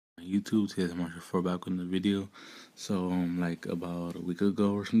YouTube. Today's March 4 back on the video. So like about a week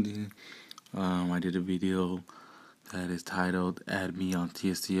ago or something, I did a video that is titled "Add Me on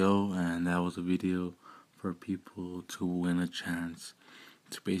Tsto," and that was a video for people to win a chance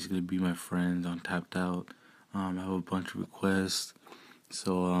to basically be my friends on Tapped Out. I have a bunch of requests,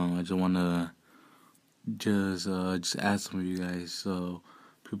 so I just wanna just add some of you guys. So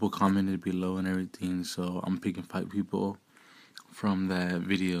people commented below and everything. So I'm picking 5 people from that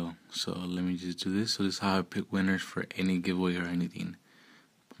video. So let me just do this. So this is how I pick winners for any giveaway or anything.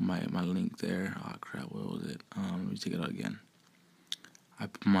 My link there. Oh crap, what was it? Let me check it out again. I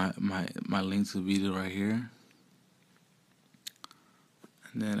put my link to the video right here,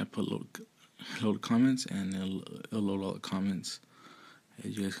 and then I put load comments, and it'll load all the comments.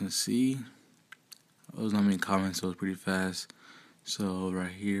 As you guys can see, it was not many comments, so it was pretty fast. So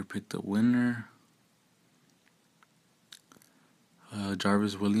right here, pick the winner.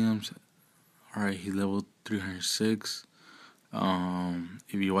 Jarvis Williams. Alright, he's level 306.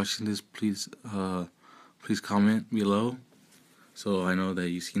 If you're watching this, please comment below so I know that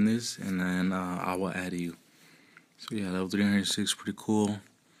you've seen this, and then I will add you. So yeah, level 306, pretty cool.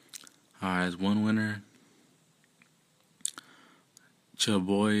 Alright, as one winner.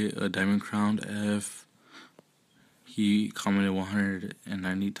 Boy, a Diamond Crown F. He commented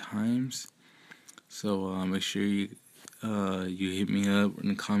 190 times. So make sure you hit me up in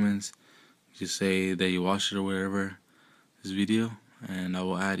the comments. Just say that you watched it or whatever, this video, and I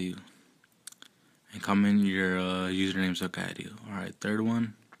will add you. And comment your username so I can add you. Alright, third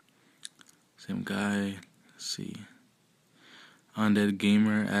one. Same guy. Let's see. Undead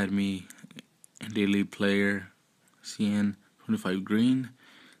Gamer, add me. Daily Player, CN25 Green.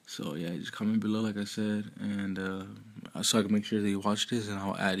 So yeah, just comment below like I said, and so I can make sure that you watch this, and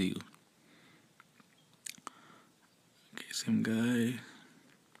I'll add you. Okay, same guy.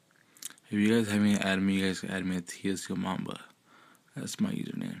 If you guys haven't added me, you guys can add me at tstomamba. That's my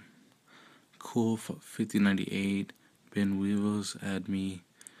username. Cool 5098 Ben Weevils, add me,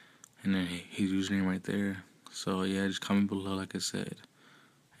 and then his username right there. So yeah, just comment below like I said,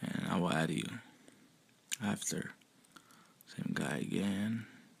 and I will add you after. Same guy again.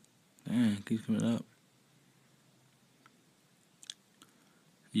 Dang, keeps coming up.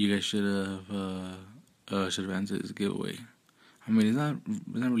 You guys should have answered this giveaway. I mean, it's not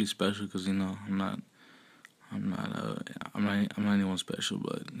really special because I'm not anyone special,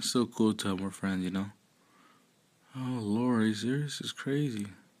 but it's still cool to have more friends, Oh Lord, are you serious? It's crazy.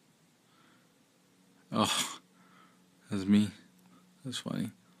 Oh, that's me. That's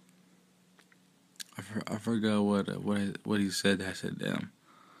funny. I forgot what he said. I said damn.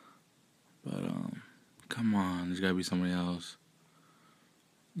 But come on, there's gotta be somebody else.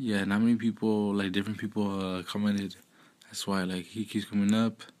 Yeah, not many people, like different people commented. That's why like he keeps coming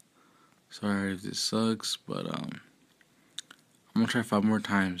up. Sorry if this sucks, but I'm gonna try 5 more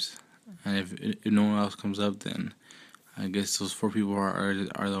times. And if no one else comes up, then I guess those 4 people are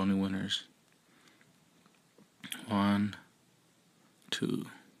the only winners. 1, 2.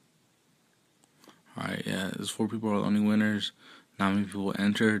 Alright, yeah, those 4 people are the only winners. Not many people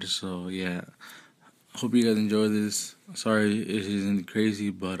entered, so yeah. Hope you guys enjoy this. Sorry it isn't crazy,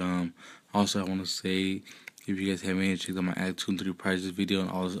 but also I want to say, if you guys haven't checked out my Act 2 and 3 prizes video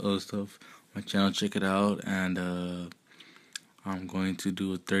and all this other stuff, my channel, check it out. And I'm going to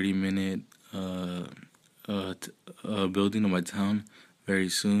do a 30-minute building of my town very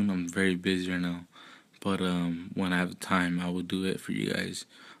soon. I'm very busy right now, but when I have time, I will do it for you guys.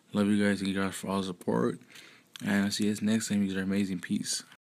 Love you guys, and thank you guys for all the support, and I'll see you guys next time. You guys are amazing. Peace.